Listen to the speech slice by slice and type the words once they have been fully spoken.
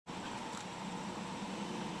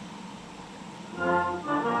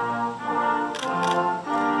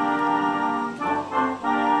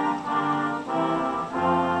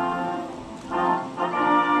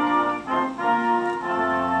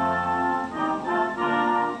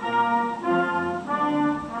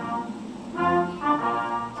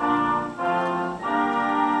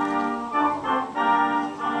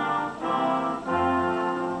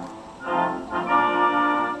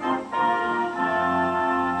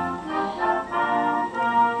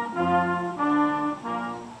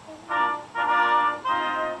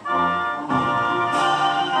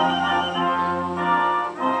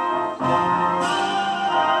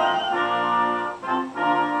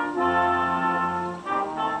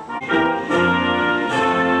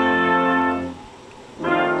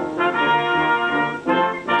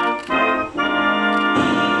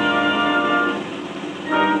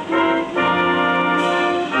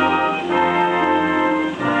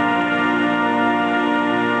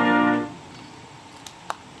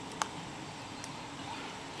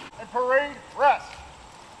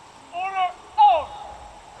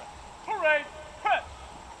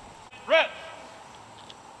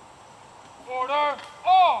Order,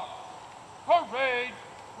 on! Parade,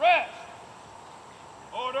 rest!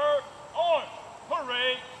 Order, on!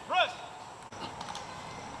 Parade, rest!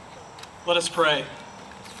 Let us pray.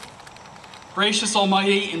 Gracious,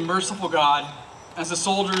 almighty, and merciful God, as the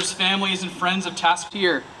soldiers, families, and friends of Task Force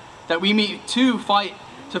here, that we may too fight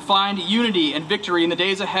to find unity and victory in the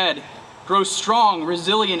days ahead, grow strong,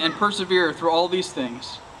 resilient, and persevere through all these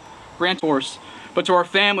things. Grant force, but to our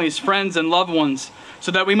families, friends, and loved ones,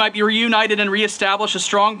 so that we might be reunited and reestablish a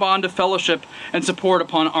strong bond of fellowship and support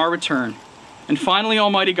upon our return. And finally,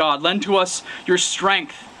 Almighty God, lend to us your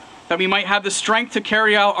strength, that we might have the strength to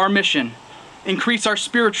carry out our mission. Increase our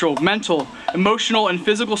spiritual, mental, emotional, and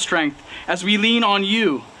physical strength as we lean on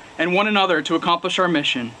you and one another to accomplish our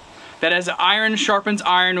mission. That as iron sharpens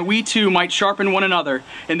iron, we too might sharpen one another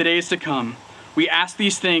in the days to come. We ask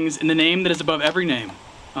these things in the name that is above every name.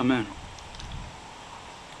 Amen.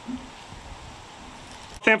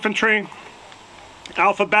 Infantry,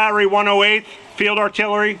 Alpha Battery 108th Field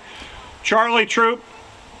Artillery, Charlie Troop,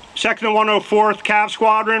 2nd and 104th Cav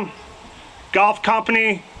Squadron, Golf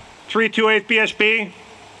Company 328th BSB,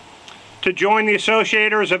 to join the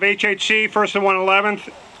Associators of HHC 1st and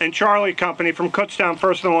 111th and Charlie Company from Kutztown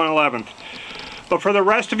 1st and 111th. But for the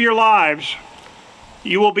rest of your lives,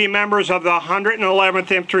 you will be members of the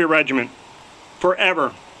 111th Infantry Regiment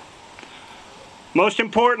forever. Most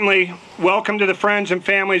importantly, welcome to the friends and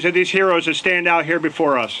families of these heroes that stand out here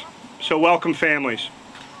before us. So welcome, families.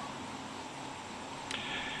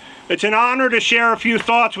 It's an honor to share a few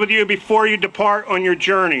thoughts with you before you depart on your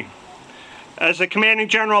journey. As the commanding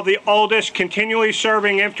general of the oldest continually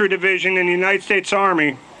serving infantry division in the United States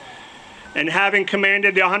Army, and having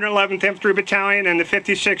commanded the 111th Infantry Battalion and the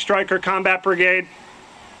 56th Stryker Combat Brigade,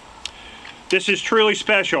 this is truly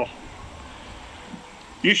special.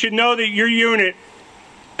 You should know that your unit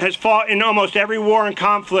has fought in almost every war and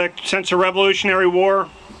conflict since the Revolutionary War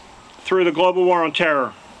through the global war on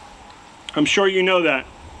terror. I'm sure you know that.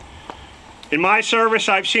 In my service,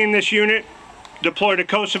 I've seen this unit deploy to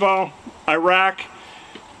Kosovo, Iraq,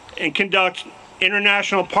 and conduct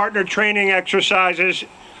international partner training exercises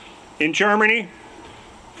in Germany,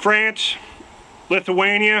 France,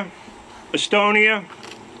 Lithuania, Estonia,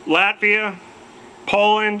 Latvia,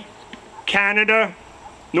 Poland, Canada,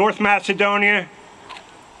 North Macedonia,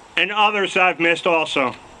 and others that I've missed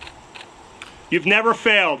also. You've never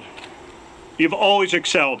failed. You've always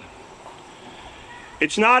excelled.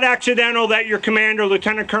 It's not accidental that your commander,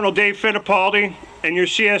 Lieutenant Colonel Dave Fittipaldi, and your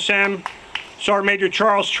CSM, Sergeant Major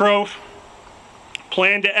Charles Trofe,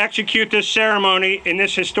 plan to execute this ceremony in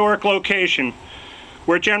this historic location,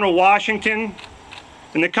 where General Washington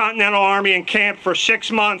and the Continental Army encamped for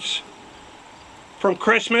 6 months from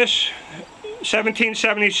Christmas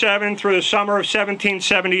 1777 through the summer of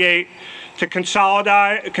 1778 to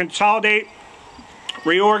consolidate,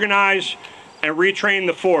 reorganize, and retrain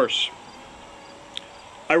the force.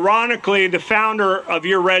 Ironically, the founder of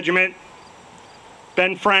your regiment,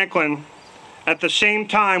 Ben Franklin, at the same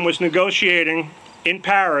time was negotiating in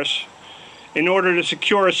Paris in order to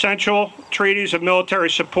secure essential treaties of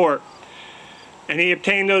military support. And he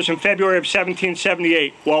obtained those in February of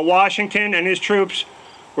 1778, while Washington and his troops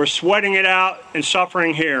were sweating it out and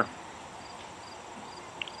suffering here.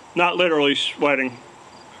 Not literally sweating.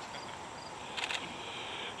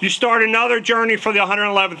 You start another journey for the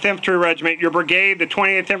 111th Infantry Regiment, your brigade, the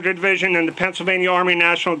 28th Infantry Division, and the Pennsylvania Army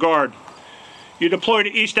National Guard. You deploy to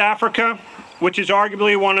East Africa, which is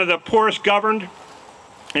arguably one of the poorest governed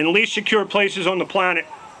and least secure places on the planet.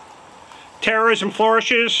 Terrorism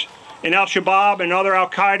flourishes in Al-Shabaab and other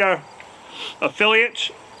Al-Qaeda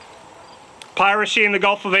affiliates. Piracy in the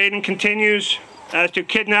Gulf of Aden continues, as do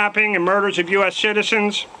kidnapping and murders of U.S.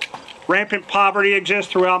 citizens. Rampant poverty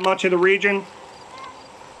exists throughout much of the region.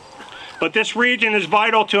 But this region is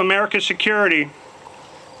vital to America's security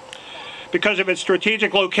because of its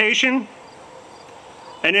strategic location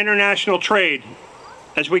and international trade,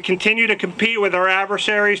 as we continue to compete with our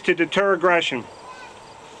adversaries to deter aggression.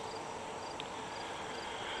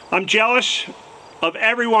 I'm jealous of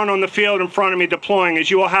everyone on the field in front of me deploying,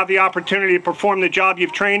 as you will have the opportunity to perform the job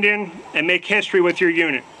you've trained in and make history with your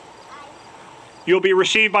unit. You'll be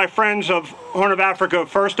received by friends of Horn of Africa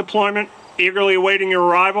First Deployment, eagerly awaiting your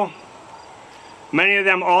arrival. Many of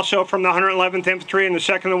them also from the 111th Infantry and the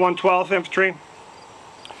 2nd and 112th Infantry.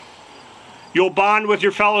 You'll bond with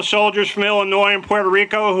your fellow soldiers from Illinois and Puerto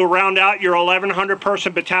Rico who round out your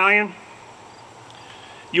 1,100-person battalion.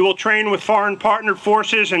 You will train with foreign partnered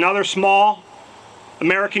forces and other small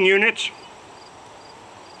American units.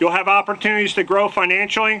 You'll have opportunities to grow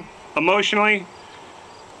financially, emotionally,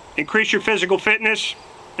 increase your physical fitness,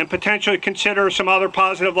 and potentially consider some other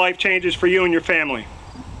positive life changes for you and your family.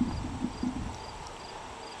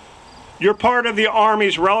 You're part of the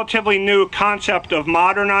Army's relatively new concept of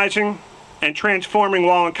modernizing and transforming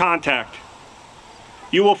while in contact.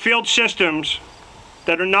 You will field systems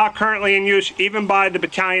that are not currently in use even by the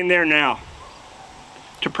battalion there now,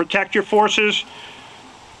 to protect your forces,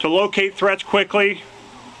 to locate threats quickly,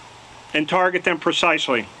 and target them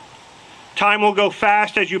precisely. Time will go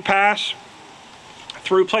fast as you pass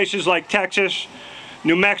through places like Texas,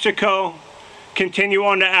 New Mexico, continue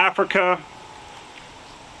on to Africa,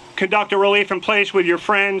 conduct a relief in place with your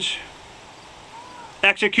friends,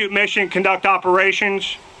 execute mission, conduct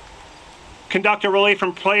operations, conduct a relief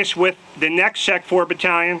in place with the next Sec 4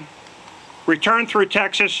 battalion, return through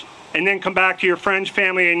Texas, and then come back to your friends,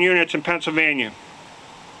 family, and units in Pennsylvania.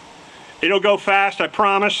 It'll go fast, I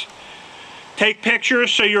promise. Take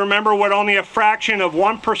pictures so you remember what only a fraction of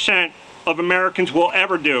 1% of Americans will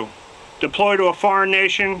ever do. Deploy to a foreign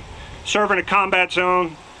nation, serve in a combat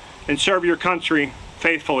zone, and serve your country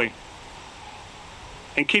faithfully.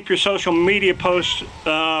 And keep your social media posts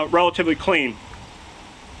relatively clean.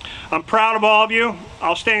 I'm proud of all of you.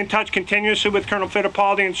 I'll stay in touch continuously with Colonel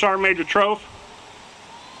Fittipaldi and Sergeant Major Trofe.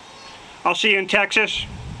 I'll see you in Texas.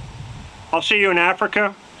 I'll see you in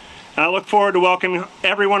Africa. And I look forward to welcoming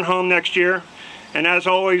everyone home next year. And as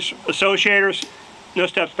always, Associators, no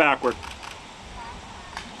steps backward.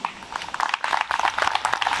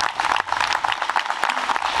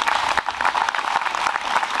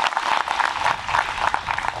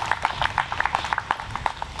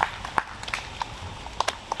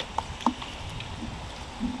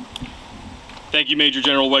 Thank you, Major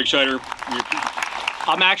General Wegscheider.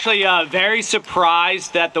 I'm actually very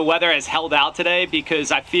surprised that the weather has held out today,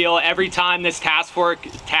 because I feel every time this task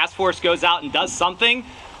force goes out and does something,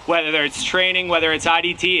 whether it's training, whether it's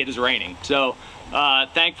IDT, it is raining. So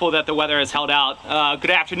thankful that the weather has held out.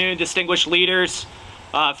 Good afternoon, distinguished leaders,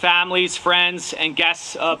 families, friends, and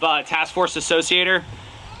guests of Task Force Associator.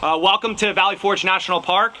 Welcome to Valley Forge National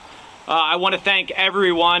Park. I want to thank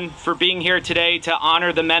everyone for being here today to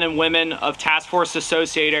honor the men and women of Task Force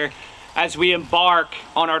Associator as we embark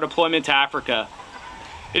on our deployment to Africa.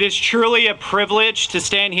 It is truly a privilege to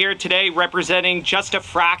stand here today representing just a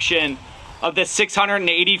fraction of the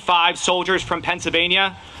 685 soldiers from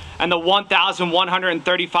Pennsylvania and the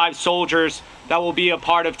 1,135 soldiers that will be a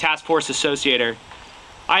part of Task Force Associator.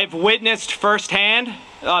 I have witnessed firsthand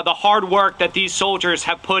the hard work that these soldiers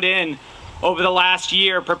have put in over the last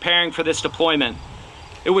year preparing for this deployment.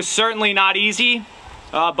 It was certainly not easy,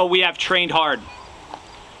 but we have trained hard.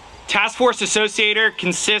 Task Force Associator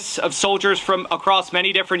consists of soldiers from across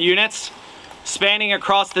many different units, spanning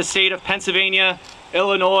across the state of Pennsylvania,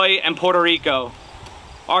 Illinois, and Puerto Rico.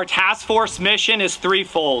 Our task force mission is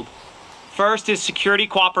threefold. First is security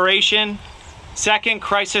cooperation, second,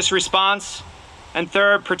 crisis response, and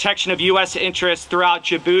third, protection of U.S. interests throughout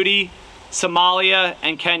Djibouti, Somalia,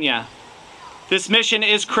 and Kenya. This mission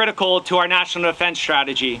is critical to our national defense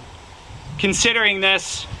strategy. Considering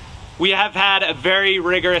this, we have had a very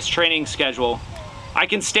rigorous training schedule. I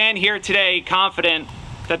can stand here today confident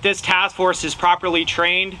that this task force is properly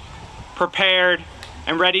trained, prepared,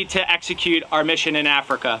 and ready to execute our mission in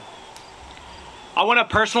Africa. I want to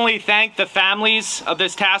personally thank the families of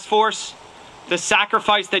this task force. The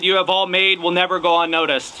sacrifice that you have all made will never go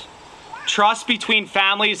unnoticed. Trust between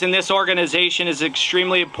families in this organization is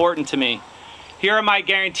extremely important to me. Here are my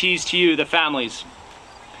guarantees to you, the families.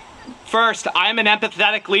 First, I am an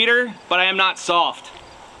empathetic leader, but I am not soft.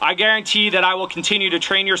 I guarantee that I will continue to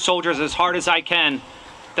train your soldiers as hard as I can,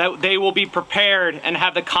 that they will be prepared and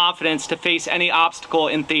have the confidence to face any obstacle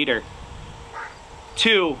in theater.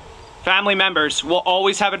 Two, family members will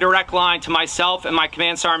always have a direct line to myself and my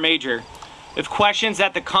Command Sergeant Major. If questions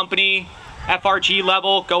at the company FRG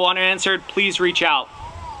level go unanswered, please reach out.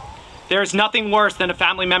 There is nothing worse than a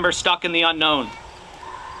family member stuck in the unknown.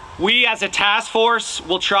 We as a task force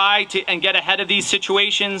will try to and get ahead of these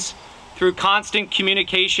situations through constant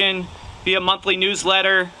communication via monthly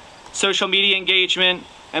newsletter, social media engagement,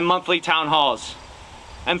 and monthly town halls.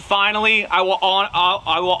 And finally, I will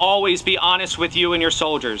always be honest with you and your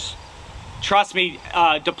soldiers. Trust me,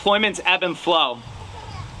 deployments ebb and flow.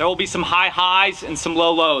 There will be some high highs and some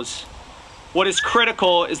low lows. What is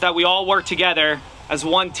critical is that we all work together as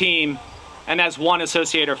one team and as one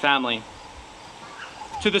Associator family.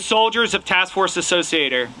 To the soldiers of Task Force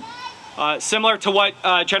Associator, similar to what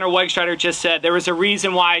General Wegscheider just said, there was a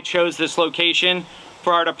reason why I chose this location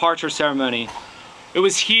for our departure ceremony. It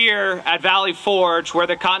was here at Valley Forge where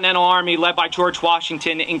the Continental Army, led by George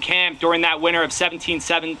Washington, encamped during that winter of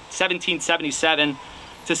 1777 to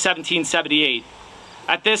 1778.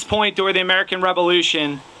 At this point during the American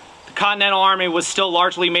Revolution, the Continental Army was still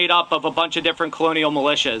largely made up of a bunch of different colonial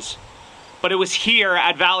militias. But it was here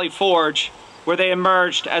at Valley Forge where they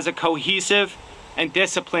emerged as a cohesive and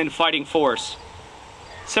disciplined fighting force.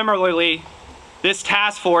 Similarly, this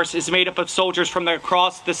task force is made up of soldiers from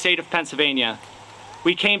across the state of Pennsylvania.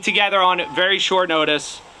 We came together on very short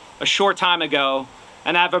notice, a short time ago,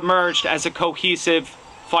 and have emerged as a cohesive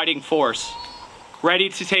fighting force, ready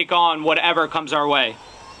to take on whatever comes our way.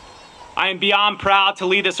 I am beyond proud to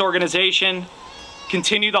lead this organization.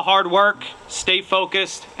 Continue the hard work, stay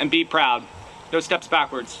focused, and be proud. No steps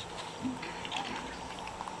backwards.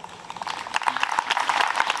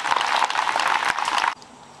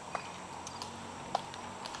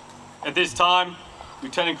 At this time,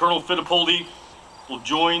 Lieutenant Colonel Fittipaldi will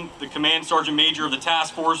join the Command Sergeant Major of the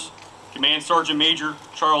Task Force, Command Sergeant Major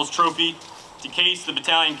Charles Trophy, to case the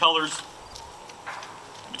battalion colors.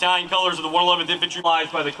 The battalion colors of the 111th Infantry lies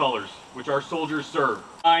by the colors, which our soldiers serve,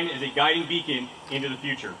 as a guiding beacon into the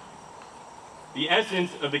future. The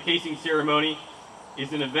essence of the casing ceremony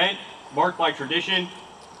is an event marked by tradition,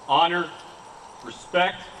 honor,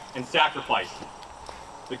 respect, and sacrifice.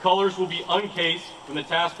 The colors will be uncased when the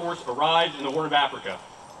task force arrives in the Horn of Africa.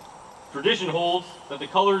 Tradition holds that the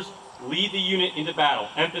colors lead the unit into battle,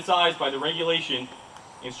 emphasized by the regulation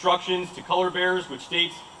instructions to color bearers, which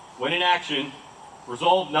states, when in action,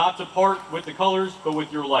 resolve not to part with the colors, but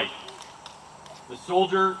with your life. The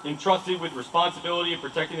soldier entrusted with responsibility of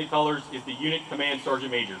protecting the colors is the unit Command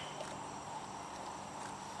Sergeant Major.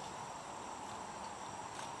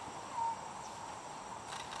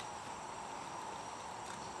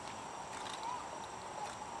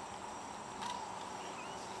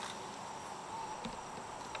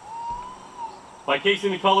 By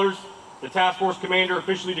casing the colors, the Task Force Commander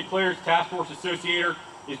officially declares Task Force Associator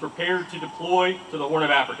is prepared to deploy to the Horn of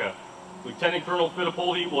Africa. Lieutenant Colonel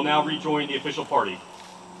Fittipaldi will now rejoin the official party.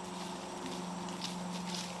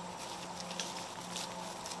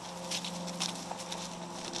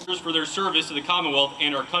 For their service to the Commonwealth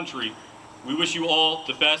and our country, we wish you all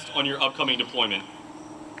the best on your upcoming deployment.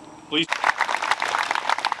 Please.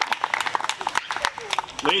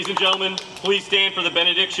 Ladies and gentlemen, please stand for the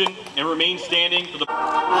benediction and remain standing for the...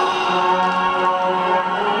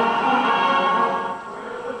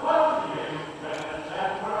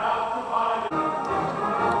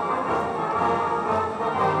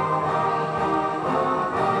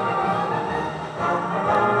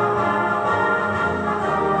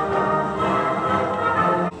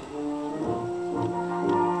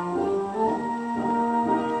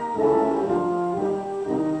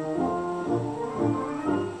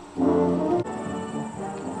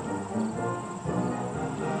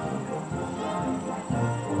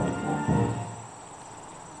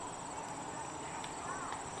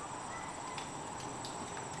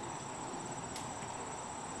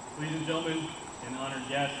 Ladies and gentlemen, and honored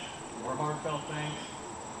guests, our heartfelt thanks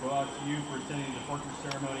go out to you for attending the departure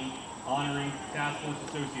ceremony honoring Task Force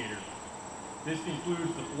Associators. This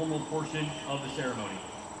concludes the formal portion of the ceremony.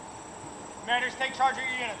 Commanders, take charge of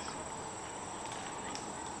your units.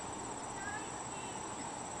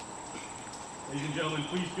 Ladies and gentlemen,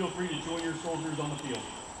 please feel free to join your soldiers on the field.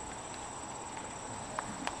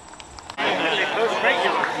 Let's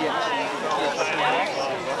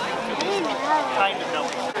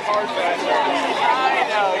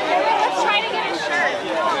try to get a shirt.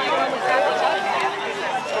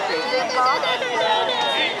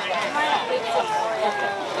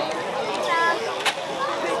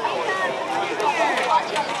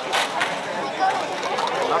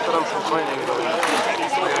 Not that I'm complaining, but I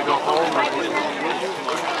gotta go home.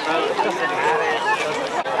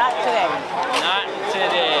 Not today. Not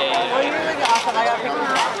today. Well, you're really awesome. I got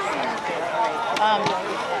pictures.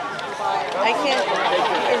 I can't.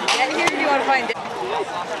 Is Jet here? Do you want to find it?